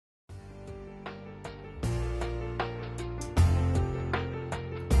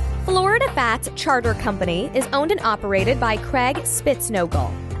Florida Fats Charter Company is owned and operated by Craig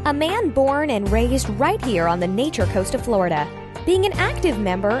Spitznogel, a man born and raised right here on the Nature Coast of Florida. Being an active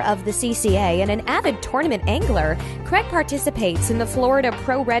member of the CCA and an avid tournament angler, Craig participates in the Florida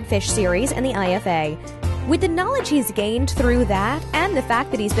Pro Redfish Series and the IFA. With the knowledge he's gained through that and the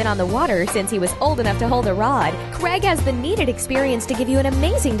fact that he's been on the water since he was old enough to hold a rod, Craig has the needed experience to give you an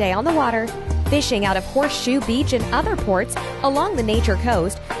amazing day on the water. Fishing out of Horseshoe Beach and other ports along the Nature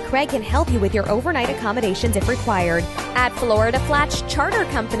Coast, Craig can help you with your overnight accommodations if required. At Florida Fats Charter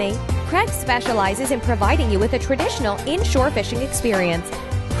Company, Craig specializes in providing you with a traditional inshore fishing experience.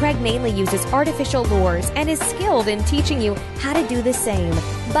 Craig mainly uses artificial lures and is skilled in teaching you how to do the same,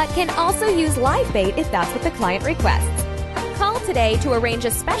 but can also use live bait if that's what the client requests. Call today to arrange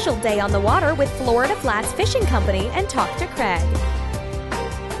a special day on the water with Florida Flats Fishing Company and talk to Craig.